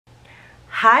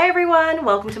Hi everyone,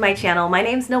 welcome to my channel. My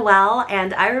name's Noelle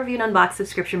and I review and unbox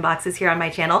subscription boxes here on my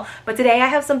channel, but today I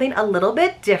have something a little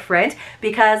bit different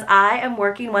because I am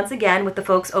working once again with the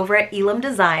folks over at Elum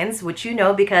Designs, which you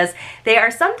know because they are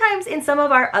sometimes in some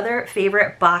of our other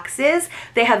favorite boxes.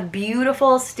 They have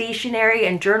beautiful stationery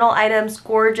and journal items,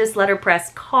 gorgeous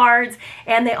letterpress cards,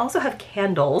 and they also have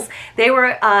candles. They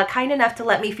were kind enough to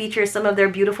let me feature some of their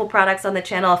beautiful products on the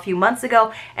channel a few months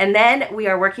ago, and then we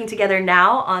are working together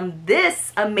now on this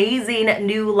amazing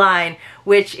new line,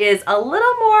 which is a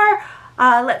little more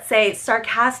let's say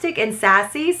sarcastic and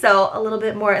sassy, so a little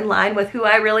bit more in line with who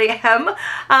I really am,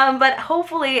 but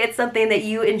hopefully it's something that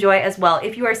you enjoy as well.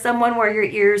 If you are someone where your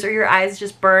ears or your eyes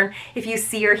just burn if you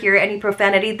see or hear any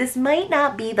profanity, this might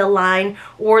not be the line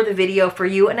or the video for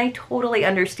you, and I totally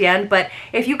understand. But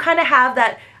if you kind of have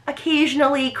that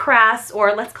occasionally crass,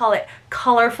 or let's call it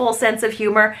colorful sense of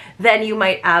humor, then you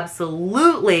might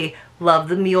absolutely love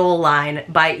the Mule Line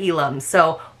by Elum.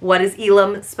 So what is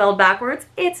Elum spelled backwards?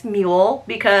 It's mule,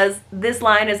 because this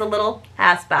line is a little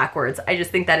ass backwards. I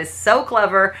just think that is so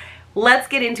clever. Let's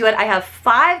get into it. I have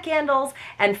 5 candles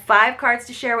and 5 cards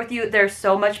to share with you. There's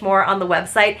so much more on the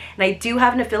website, and I do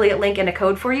have an affiliate link and a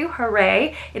code for you.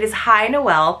 Hooray! It is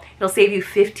hinoël. It'll save you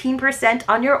 15%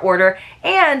 on your order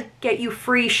and get you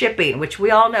free shipping, which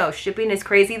we all know shipping is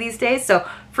crazy these days, so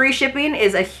free shipping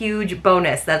is a huge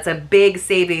bonus. That's a big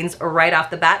savings right off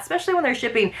the bat, especially when they're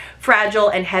shipping fragile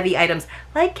and heavy items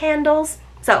like candles.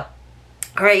 So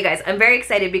all right, you guys, I'm very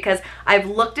excited because I've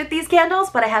looked at these candles,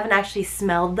 but I haven't actually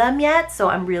smelled them yet. So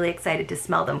I'm really excited to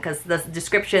smell them because the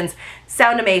descriptions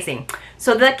sound amazing.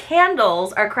 So the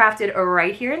candles are crafted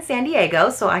right here in San Diego.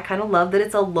 So I kind of love that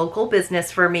it's a local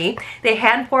business for me. They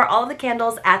hand pour all of the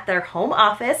candles at their home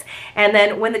office. And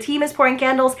then when the team is pouring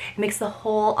candles, it makes the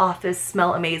whole office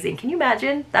smell amazing. Can you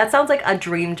imagine? That sounds like a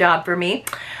dream job for me.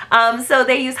 So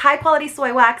they use high quality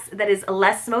soy wax that is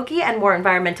less smoky and more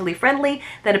environmentally friendly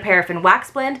than a paraffin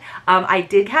wax blend. I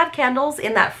did have candles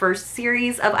in that first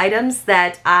series of items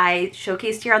that I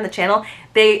showcased here on the channel.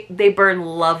 They burn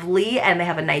lovely and they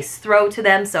have a nice throw to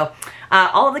them. So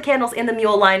all of the candles in the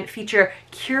Mule line feature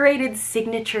curated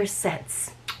signature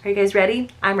scents. Are you guys ready?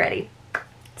 I'm ready.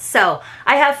 So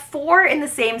I have 4 in the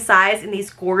same size in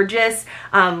these gorgeous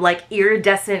like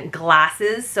iridescent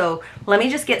glasses. So let me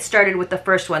just get started with the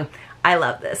first one. I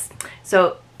love this.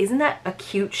 So isn't that a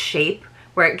cute shape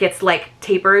where it gets like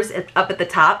tapers up at the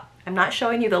top? I'm not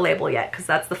showing you the label yet because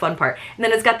that's the fun part. And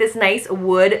then it's got this nice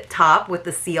wood top with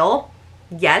the seal.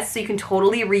 Yes, so you can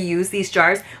totally reuse these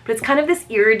jars, but it's kind of this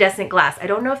iridescent glass. I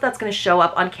don't know if that's going to show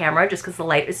up on camera just because the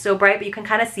light is so bright, but you can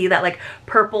kind of see that like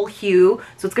purple hue.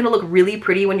 So it's going to look really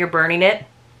pretty when you're burning it.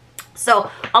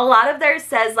 So a lot of theirs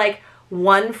says like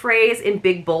one phrase in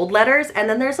big bold letters, and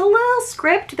then there's a little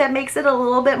script that makes it a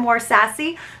little bit more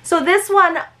sassy. So this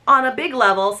one on a big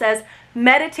level says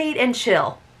meditate and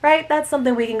chill, right? That's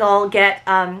something we can all get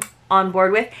on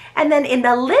board with. And then in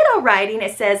the little writing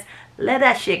it says let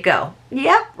that shit go.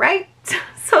 Yep, right?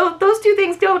 So those two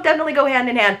things definitely go hand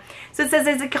in hand. So it says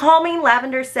it's a calming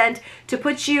lavender scent to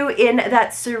put you in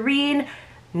that serene,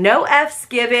 no F's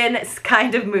given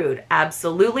kind of mood.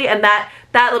 Absolutely. And that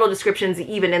little description's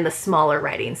even in the smaller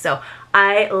writing. So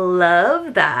I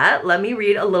love that. Let me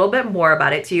read a little bit more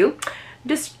about it to you.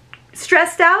 Just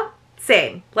stressed out?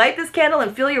 Same. Light this candle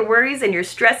and feel your worries and your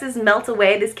stresses melt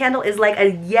away. This candle is like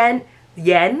a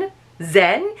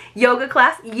Zen yoga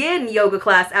class, yin yoga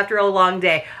class after a long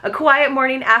day, a quiet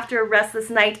morning after a restless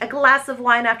night, a glass of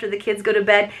wine after the kids go to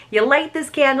bed. You light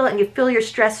this candle and you feel your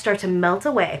stress start to melt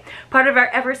away. Part of our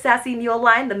ever sassy Mule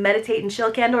line, the meditate and chill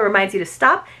candle, reminds you to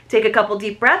stop, take a couple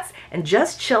deep breaths, and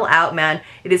just chill out, man.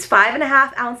 It is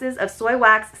 5.5 ounces of soy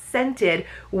wax scented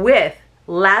with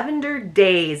Lavender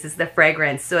Days is the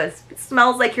fragrance. So it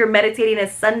smells like you're meditating in a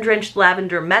sun-drenched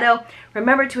lavender meadow.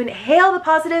 Remember to inhale the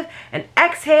positive and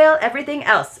exhale everything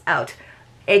else out,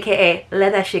 aka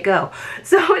let that shit go.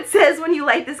 So it says when you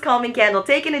light this calming candle,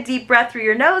 take in a deep breath through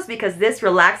your nose because this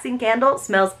relaxing candle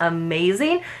smells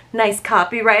amazing. Nice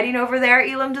copywriting over there,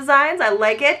 Elum Designs. I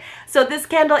like it. So this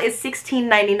candle is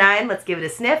 $16.99. Let's give it a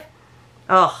sniff.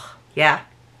 Oh, yeah.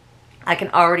 I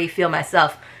can already feel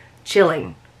myself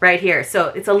chilling right here. So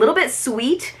it's a little bit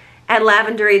sweet and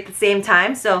lavendery at the same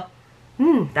time. So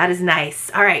that is nice.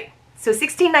 All right. So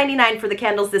 $16.99 for the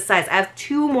candles this size. I have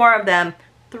 2 more of them,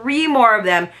 3 more of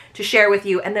them to share with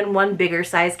you, and then 1 bigger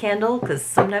size candle because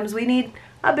sometimes we need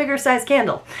a bigger size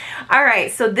candle. All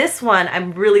right. So this one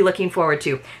I'm really looking forward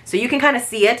to. So you can kind of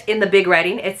see it in the big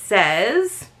writing. It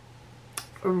says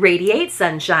radiate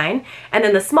sunshine, and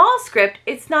then the small script,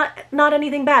 it's not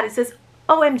anything bad. It says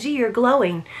OMG, you're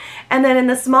glowing. And then in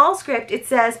the small script, it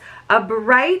says, a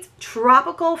bright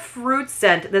tropical fruit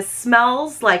scent that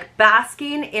smells like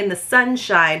basking in the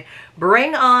sunshine.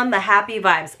 Bring on the happy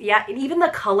vibes. Yeah, and even the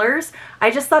colors,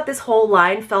 I just thought this whole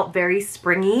line felt very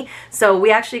springy. So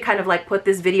we actually kind of like put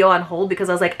this video on hold because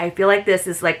I was like, I feel like this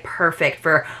is like perfect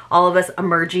for all of us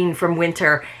emerging from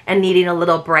winter and needing a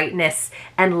little brightness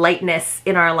and lightness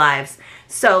in our lives.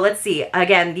 So let's see.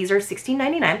 Again, these are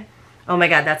 $16.99. Oh my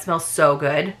God, that smells so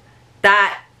good.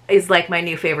 That is like my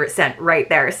new favorite scent right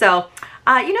there. So,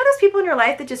 you know those people in your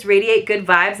life that just radiate good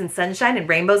vibes and sunshine and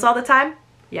rainbows all the time?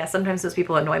 Yeah, sometimes those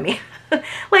people annoy me.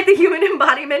 Like the human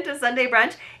embodiment of Sunday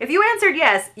brunch. If you answered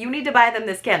yes, you need to buy them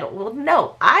this candle. Well,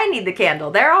 no, I need the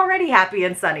candle. They're already happy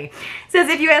and sunny. It says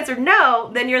if you answered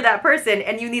no, then you're that person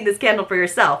and you need this candle for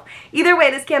yourself. Either way,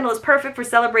 this candle is perfect for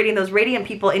celebrating those radiant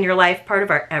people in your life, part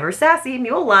of our ever sassy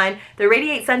Mule line. The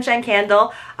Radiate Sunshine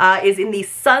candle is in the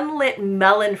Sunlit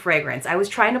Melon fragrance. I was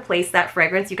trying to place that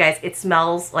fragrance. You guys, it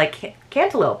smells like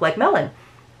cantaloupe, like melon.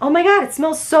 Oh my God, it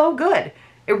smells so good.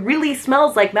 It really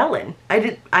smells like melon.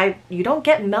 You don't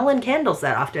get melon candles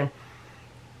that often.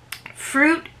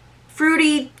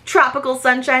 Fruity, tropical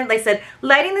sunshine. They said,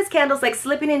 lighting this candle is like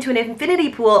slipping into an infinity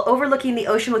pool overlooking the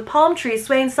ocean with palm trees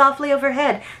swaying softly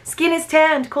overhead. Skin is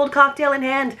tanned, cold cocktail in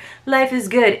hand. Life is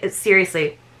good.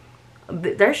 Seriously,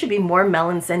 there should be more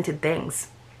melon scented things.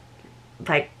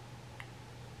 Like,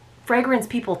 fragrance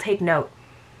people, take note.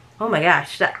 Oh my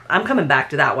gosh, I'm coming back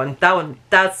to that one.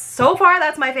 So far,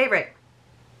 that's my favorite.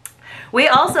 We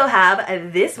also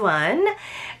have this one.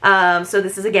 So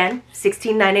this is again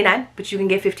 $16.99, but you can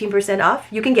get 15% off.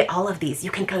 You can get all of these.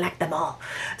 You can collect them all.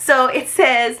 So it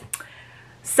says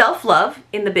self-love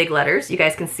in the big letters. You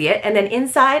guys can see it. And then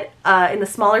inside, in the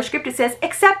smaller script, it says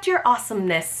accept your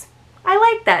awesomeness. I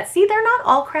like that. See, they're not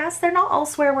all crass. They're not all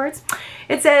swear words.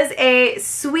 It says a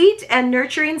sweet and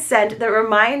nurturing scent that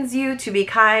reminds you to be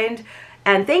kind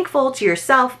and thankful to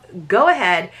yourself. Go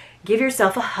ahead. Give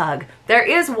yourself a hug. There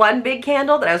is one big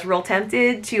candle that I was real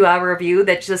tempted to review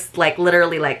that just like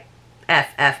literally like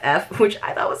F, which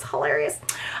I thought was hilarious.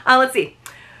 Let's see.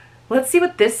 Let's see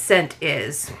what this scent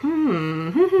is.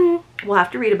 We'll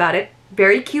have to read about it.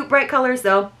 Very cute, bright colors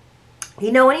though.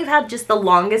 You know when you've had just the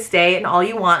longest day and all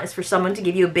you want is for someone to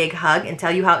give you a big hug and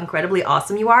tell you how incredibly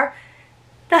awesome you are?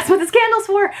 That's what this candle's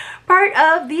for. Part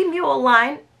of the Mule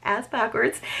line. As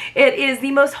backwards. It is the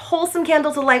most wholesome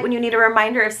candle to light when you need a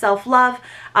reminder of self-love.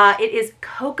 It is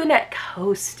Coconut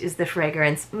Coast is the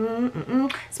fragrance.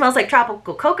 Smells like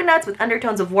tropical coconuts with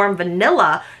undertones of warm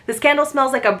vanilla. This candle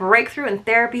smells like a breakthrough in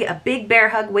therapy, a big bear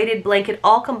hug, weighted blanket,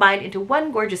 all combined into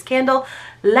one gorgeous candle.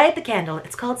 Light the candle.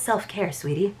 It's called self-care,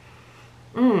 sweetie.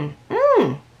 Ooh,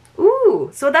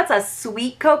 so that's a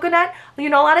sweet coconut. You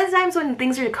know, a lot of times when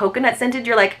things are coconut scented,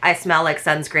 you're like, I smell like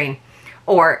sunscreen.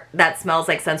 Or that smells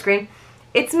like sunscreen.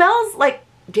 It smells like,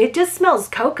 it just smells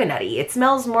coconutty. It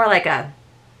smells more like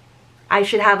I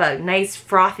should have a nice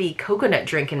frothy coconut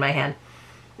drink in my hand.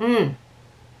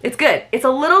 It's good. It's a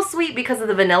little sweet because of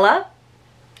the vanilla,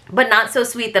 but not so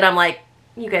sweet that I'm like,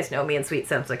 you guys know me and sweet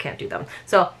scents, I can't do them.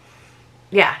 So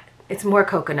yeah, it's more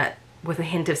coconut with a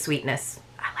hint of sweetness.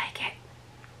 I like it.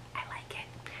 I like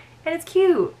it. And it's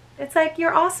cute. It's like,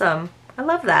 you're awesome. I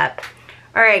love that.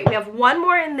 All right, we have one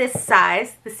more in this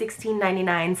size, the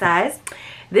 $16.99 size.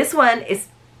 This one is,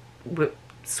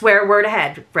 swear word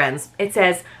ahead, friends. It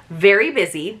says, very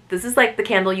busy. This is like the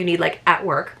candle you need like at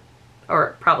work,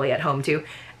 or probably at home too.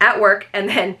 At work, and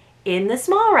then in the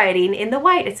small writing, in the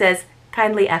white, it says,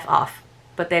 kindly F off,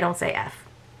 but they don't say F.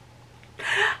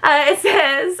 It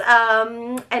says,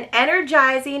 an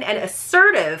energizing and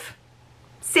assertive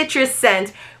citrus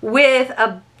scent with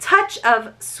a touch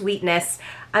of sweetness.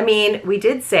 I mean, we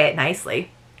did say it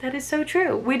nicely. That is so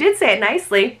true. We did say it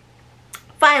nicely.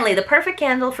 Finally, the perfect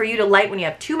candle for you to light when you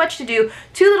have too much to do,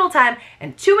 too little time,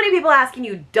 and too many people asking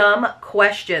you dumb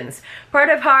questions. Part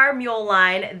of our Mule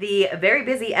line, the very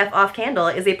busy F off candle,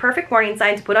 is a perfect warning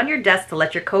sign to put on your desk to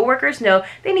let your coworkers know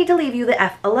they need to leave you the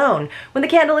F alone. When the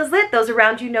candle is lit, those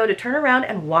around you know to turn around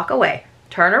and walk away.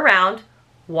 Turn around,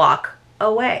 walk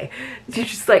away. You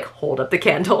just like hold up the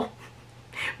candle.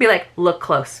 Be like, look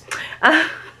close.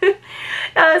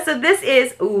 So this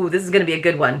is, ooh, this is going to be a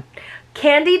good one.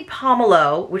 Candied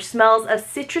pomelo, which smells of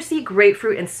citrusy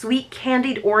grapefruit and sweet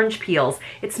candied orange peels.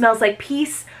 It smells like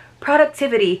peace,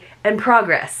 productivity, and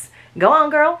progress. Go on,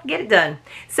 girl, get it done.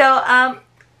 So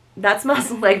that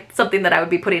smells like something that I would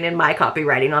be putting in my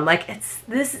copywriting. I'm like, it's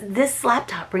this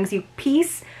laptop brings you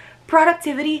peace,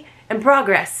 productivity, and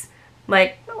progress.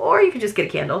 Like, or you could just get a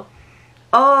candle.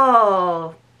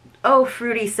 Oh,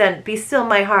 fruity scent, be still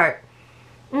my heart.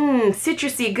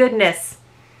 Citrusy goodness.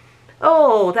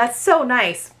 Oh, that's so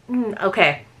nice.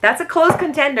 Okay, that's a close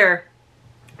contender.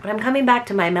 But I'm coming back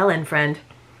to my melon friend.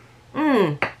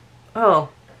 Oh,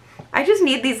 I just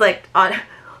need these like on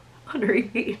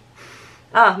repeat.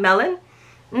 Melon.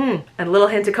 And a little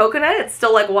hint of coconut. It's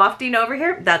still like wafting over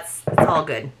here. It's all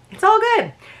good. It's all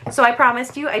good. So I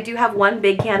promised you I do have one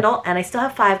big candle and I still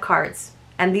have 5 cards.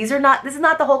 And this is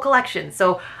not the whole collection.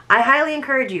 So I highly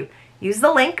encourage you, use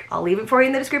the link. I'll leave it for you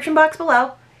in the description box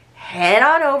below. Head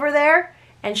on over there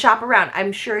and shop around.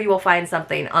 I'm sure you will find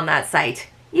something on that site.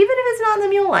 Even if it's not on the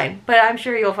Mule Line, but I'm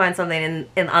sure you'll find something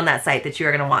on that site that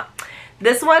you're gonna want.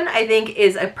 This one I think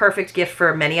is a perfect gift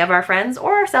for many of our friends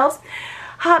or ourselves.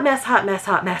 Hot mess, hot mess,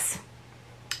 hot mess.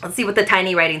 Let's see what the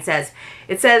tiny writing says.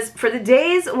 It says, for the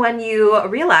days when you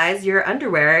realize your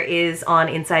underwear is on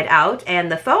inside out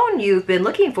and the phone you've been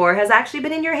looking for has actually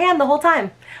been in your hand the whole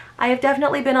time. I have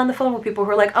definitely been on the phone with people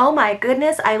who are like, oh my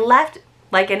goodness, I left,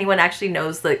 like anyone actually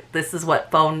knows that this is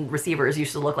what phone receivers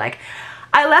used to look like.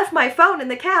 I left my phone in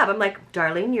the cab. I'm like,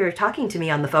 darling, you're talking to me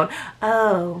on the phone.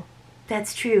 Oh,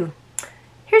 that's true.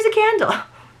 Here's a candle.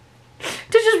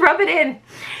 To just rub it in.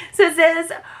 So it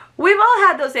says, we've all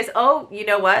had those days. Oh, you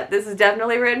know what? This is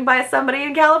definitely written by somebody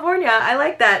in California. I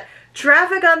like that.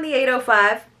 Traffic on the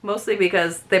 805, mostly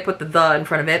because they put the in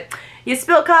front of it. You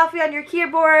spill coffee on your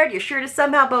keyboard. Your shirt is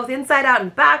somehow both inside out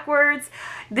and backwards.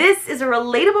 This is a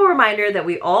relatable reminder that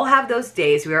we all have those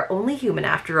days. We are only human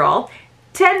after all.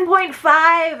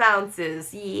 10.5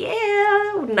 ounces.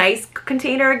 Yeah, nice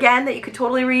container again that you could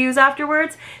totally reuse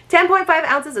afterwards. 10.5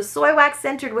 ounces of soy wax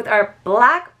centered with our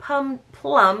black plum.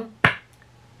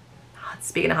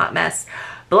 Speaking of hot mess,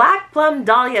 black plum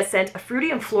dahlia scent, a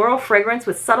fruity and floral fragrance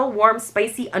with subtle, warm,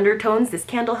 spicy undertones. This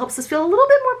candle helps us feel a little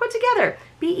bit more put together.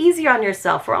 Be easier on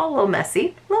yourself. We're all a little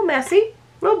messy, a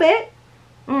little bit.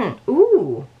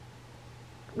 Ooh,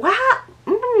 wow.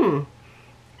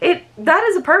 That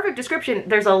is a perfect description.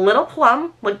 There's a little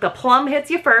plum, like the plum hits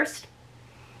you first,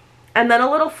 and then a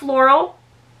little floral,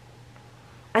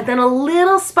 and then a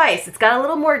little spice. It's got a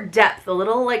little more depth, a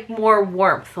little like more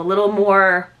warmth, a little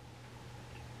more,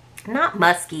 not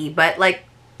musky, but like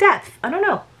depth. I don't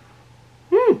know.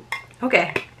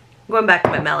 Okay, going back to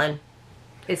my melon.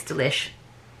 It's delish.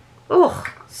 Oh,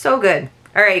 so good.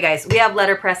 All right, you guys, we have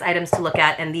letterpress items to look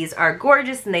at, and these are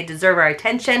gorgeous and they deserve our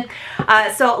attention.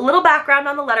 So a little background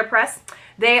on the letterpress.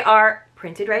 They are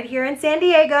printed right here in San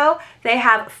Diego. They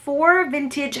have 4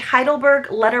 vintage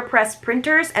Heidelberg letterpress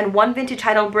printers and 1 vintage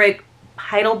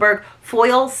Heidelberg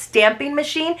foil stamping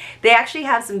machine. They actually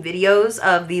have some videos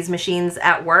of these machines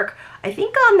at work, I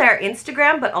think on their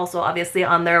Instagram, but also obviously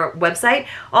on their website.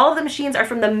 All of the machines are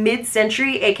from the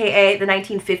mid-century, aka the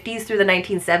 1950s through the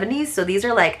 1970s. So these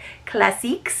are like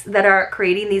classiques that are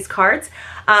creating these cards.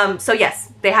 So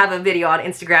yes, they have a video on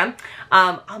Instagram.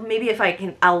 Maybe if I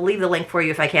can, I'll leave the link for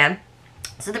you if I can.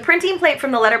 So the printing plate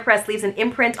from the letterpress leaves an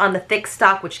imprint on the thick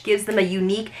stock, which gives them a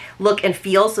unique look and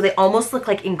feel. So they almost look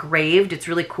like engraved. It's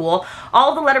really cool.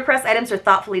 All the letterpress items are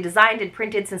thoughtfully designed and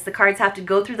printed, since the cards have to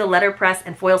go through the letterpress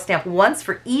and foil stamp once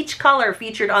for each color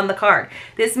featured on the card.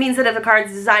 This means that if a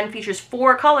card's design features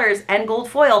 4 colors and gold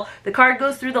foil, the card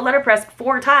goes through the letterpress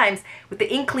 4 times with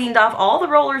the ink cleaned off all the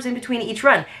rollers in between each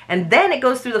run. And then it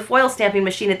goes through the foil stamping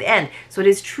machine at the end. So it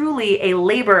is truly a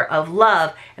labor of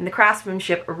love, and the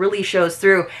craftsmanship really shows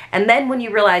through. And then when you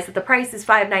realize that the price is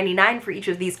 $5.99 for each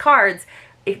of these cards,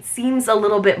 it seems a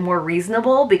little bit more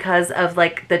reasonable because of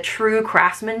like the true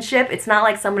craftsmanship. It's not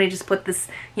like somebody just put this,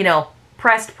 you know,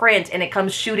 pressed print and it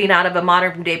comes shooting out of a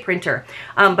modern day printer.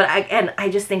 But I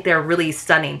just think they're really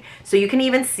stunning. So you can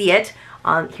even see it.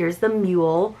 Here's the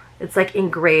mule. It's like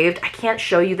engraved. I can't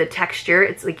show you the texture.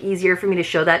 It's like easier for me to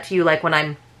show that to you like when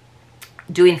I'm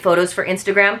doing photos for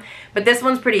Instagram, but this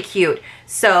one's pretty cute.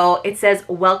 So it says,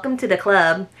 welcome to the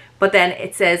club, but then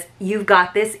it says, you've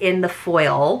got this in the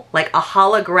foil, like a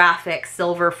holographic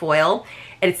silver foil.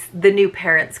 It's the new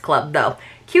Parents Club though.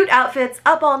 Cute outfits,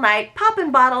 up all night,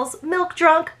 popping bottles, milk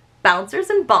drunk, bouncers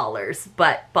and ballers,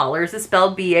 but ballers is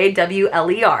spelled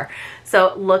B-A-W-L-E-R.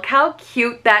 So look how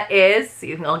cute that is.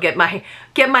 I'll get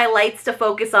my lights to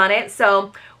focus on it.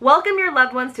 So welcome your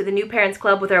loved ones to the new Parents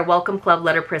Club with our Welcome Club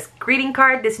letterpress greeting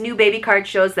card. This new baby card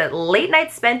shows that late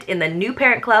nights spent in the new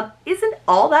Parent Club isn't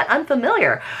all that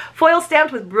unfamiliar. Foil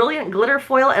stamped with brilliant glitter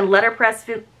foil and letterpress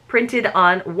printed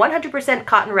on 100%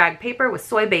 cotton rag paper with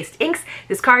soy-based inks.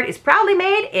 This card is proudly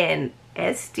made in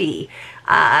SD.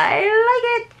 I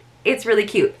like it. It's really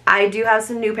cute. I do have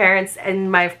some new parents in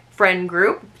my friend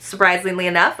group, surprisingly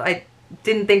enough. I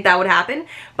didn't think that would happen,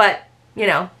 but you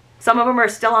know, some of them are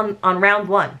still on round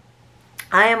 1.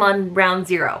 I am on round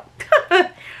 0. All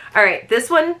right, this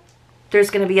one, there's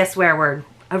gonna be a swear word.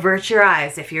 avert your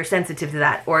eyes if you're sensitive to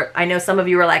that. Or I know some of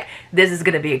you are like, this is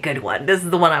gonna be a good one. This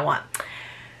is the one I want.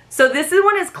 So this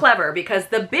one is clever because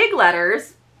the big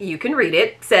letters, you can read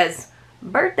it, says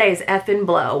birthdays effing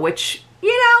blow, which, you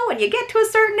know, when you get to a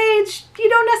certain age, you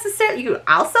don't necessarily,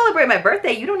 I'll celebrate my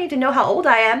birthday. You don't need to know how old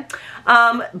I am.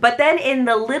 But then in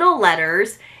the little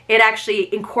letters, it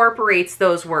actually incorporates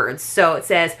those words. So it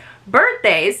says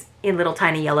birthdays, in little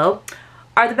tiny yellow,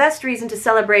 are the best reason to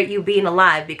celebrate you being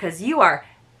alive because you are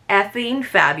effing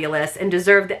fabulous and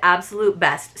deserve the absolute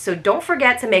best. So don't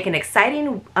forget to make an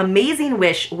exciting, amazing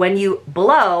wish when you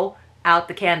blow out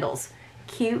the candles.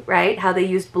 Cute, right? How they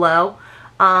used blow.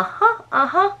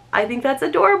 I think that's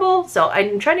adorable. So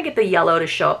I'm trying to get the yellow to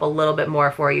show up a little bit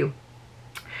more for you.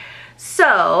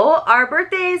 So our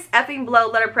birthdays effing blow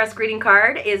letterpress greeting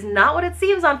card is not what it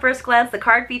seems on first glance. The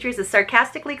card features a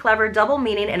sarcastically clever double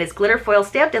meaning and is glitter foil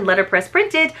stamped and letterpress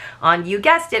printed on, you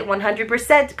guessed it,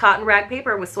 100% cotton rag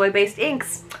paper with soy-based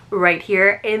inks right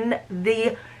here in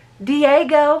the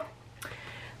Diego.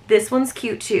 This one's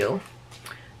cute too.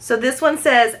 So this one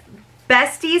says,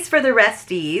 besties for the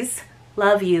resties,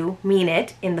 love you, mean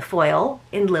it, in the foil,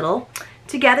 in little.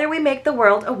 Together we make the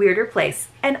world a weirder place,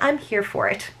 and I'm here for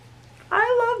it.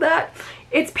 I love that.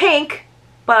 It's pink,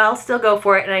 but I'll still go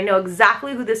for it, and I know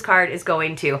exactly who this card is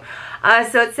going to.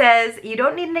 So it says, you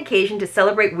don't need an occasion to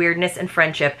celebrate weirdness and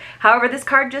friendship. However, this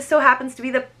card just so happens to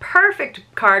be the perfect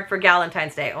card for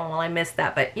Galentine's Day. Oh, well, I missed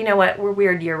that, but you know what? We're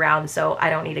weird year-round, so I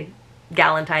don't need a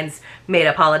Galentine's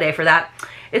made-up holiday for that.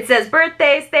 It says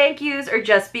birthdays, thank yous, or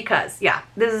just because. Yeah,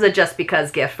 this is a just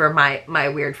because gift for my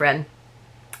weird friend.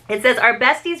 It says, our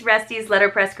besties resties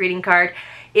letterpress greeting card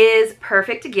is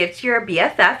perfect to give to your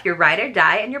BFF, your ride or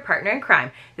die, and your partner in crime.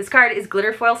 This card is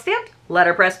glitter foil stamped,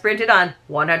 letterpress printed on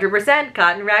 100%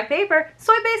 cotton rag paper,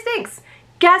 soy-based inks.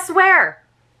 Guess where?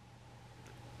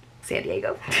 San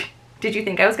Diego. Did you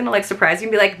think I was gonna like surprise you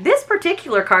and be like, this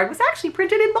particular card was actually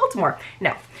printed in Baltimore?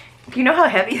 No. You know how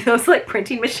heavy those like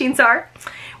printing machines are?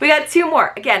 We got two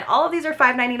more. Again, all of these are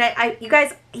 $5.99. You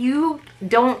guys, you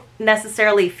don't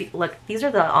necessarily feel, look, these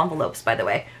are the envelopes, by the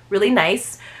way. Really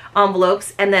nice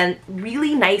envelopes, and then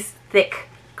really nice thick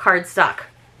cardstock.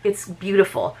 It's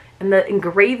beautiful, and the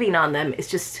engraving on them is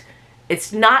just,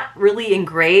 it's not really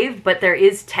engraved, but there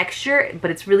is texture, but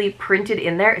it's really printed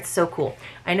in there. It's so cool.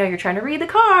 I know you're trying to read the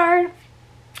card.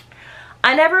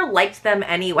 I never liked them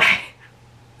anyway.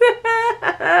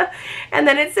 And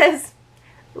then it says,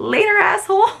 later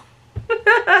asshole.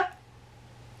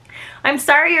 I'm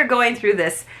sorry you're going through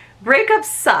this. Breakups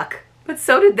suck, but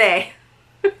so did they.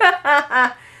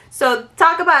 So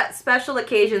talk about special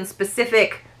occasion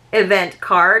specific event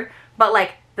card, but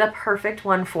like the perfect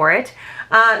one for it.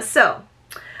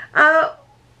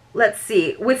 Let's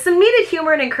see. With some needed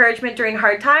humor and encouragement during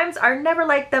hard times, our Never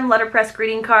Like Them letterpress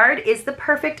greeting card is the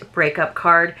perfect breakup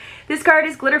card. This card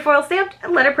is glitter foil stamped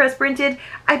and letterpress printed.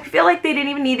 I feel like they didn't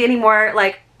even need any more,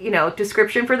 like, you know,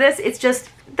 description for this. It's just,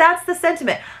 that's the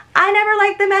sentiment. I never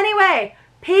liked them anyway.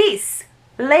 Peace.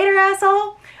 Later,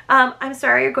 asshole. I'm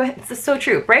sorry you're going, this is so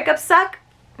true. Breakups suck,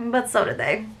 but so did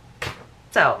they.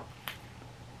 So,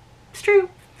 it's true.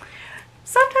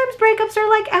 Sometimes breakups are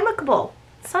like amicable.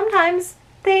 Sometimes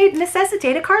they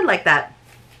necessitate a card like that.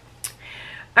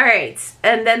 All right,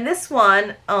 and then this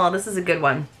one, oh, this is a good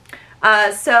one.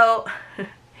 This one,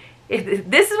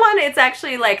 it's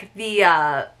actually like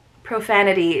the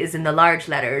profanity is in the large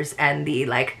letters and the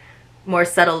like more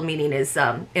subtle meaning is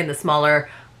in the smaller,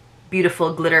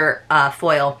 beautiful glitter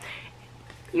foil.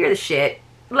 You're the shit.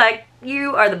 Like,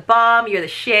 you are the bomb, you're the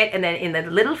shit. And then in the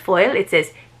little foil, it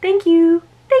says, thank you,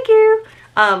 thank you.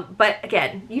 But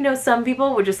again, you know, some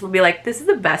people would just be like, this is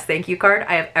the best thank you card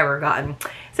I have ever gotten. It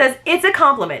says, it's a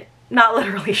compliment, not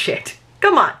literally shit.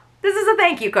 Come on, this is a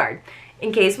thank you card.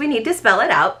 In case we need to spell it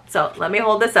out. So let me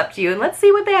hold this up to you and let's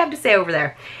see what they have to say over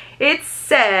there. It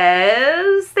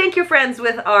says, thank you friends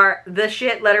with our the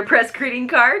shit letterpress greeting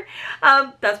card.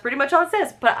 That's pretty much all it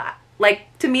says. But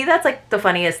like, to me, that's like the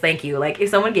funniest thank you. Like, if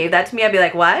someone gave that to me, I'd be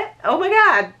like, what? Oh my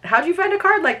God, how'd you find a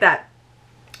card like that?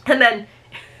 And then,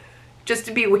 just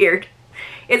to be weird,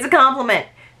 it's a compliment,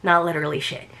 not literally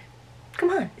shit.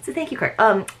 Come on, it's a thank you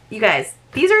card. You guys,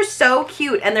 these are so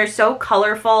cute and they're so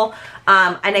colorful.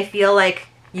 And I feel like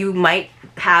you might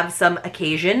have some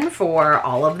occasion for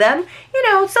all of them. You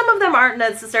know, some of them aren't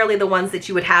necessarily the ones that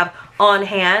you would have on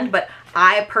hand, but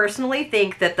I personally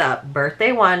think that the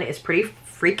birthday one is pretty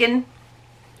freaking,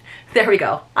 there we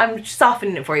go. I'm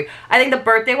softening it for you. I think the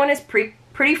birthday one is pretty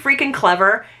freaking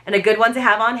clever and a good one to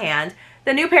have on hand.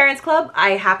 The New Parents Club,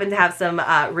 I happen to have some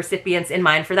recipients in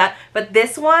mind for that, but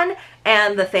this one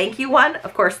and the thank you one,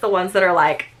 of course, the ones that are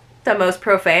like the most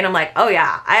profane. I'm like, oh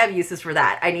yeah, I have uses for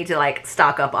that. I need to like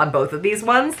stock up on both of these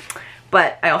ones.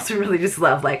 But I also really just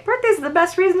love, like, birthdays are the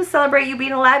best reason to celebrate you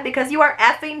being alive because you are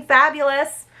effing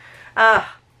fabulous.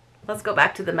 Let's go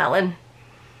back to the melon.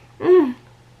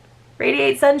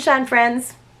 Radiate sunshine,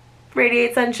 friends.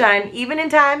 Radiate sunshine, even in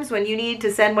times when you need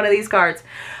to send one of these cards.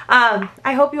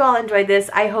 I hope you all enjoyed this.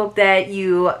 I hope that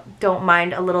you don't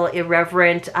mind a little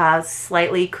irreverent,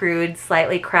 slightly crude,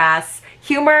 slightly crass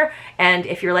humor. And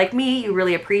if you're like me, you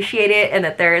really appreciate it, and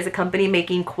that there is a company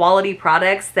making quality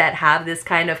products that have this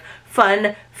kind of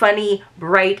fun, funny,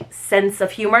 bright sense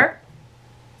of humor.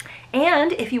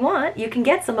 And if you want, you can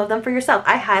get some of them for yourself.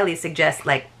 I highly suggest,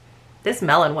 like, this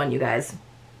melon one, you guys,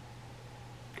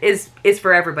 is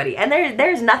for everybody. And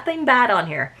there's nothing bad on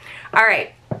here. All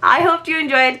right, I hope you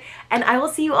enjoyed, and I will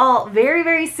see you all very,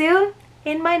 very soon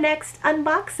in my next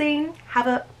unboxing. Have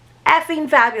a effing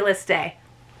fabulous day.